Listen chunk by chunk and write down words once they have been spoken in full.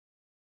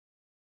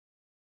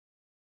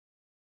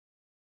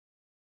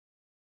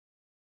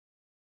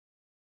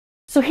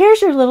So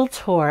here's your little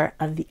tour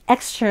of the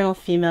external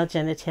female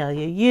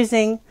genitalia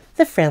using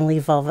the friendly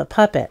vulva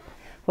puppet.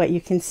 What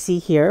you can see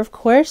here, of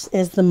course,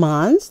 is the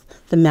mons,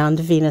 the mound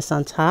of Venus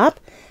on top,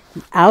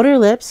 the outer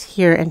lips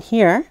here and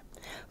here.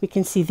 We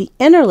can see the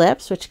inner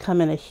lips, which come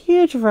in a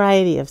huge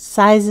variety of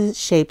sizes,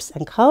 shapes,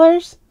 and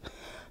colors.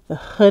 The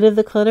hood of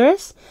the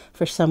clitoris.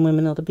 For some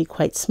women, it'll be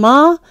quite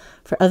small.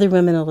 For other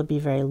women, it'll be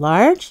very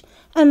large.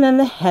 And then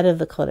the head of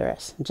the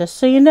clitoris. And just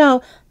so you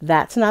know,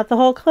 that's not the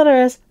whole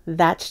clitoris.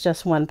 That's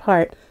just one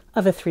part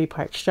of a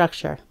three-part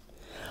structure.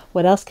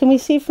 What else can we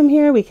see from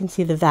here? We can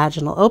see the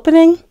vaginal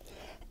opening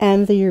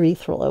and the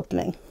urethral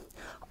opening.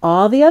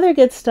 All the other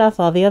good stuff,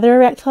 all the other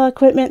erectile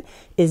equipment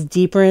is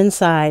deeper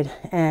inside.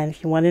 And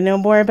if you want to know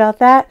more about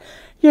that,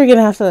 you're going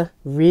to have to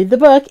read the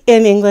book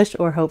in English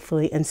or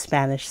hopefully in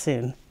Spanish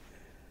soon.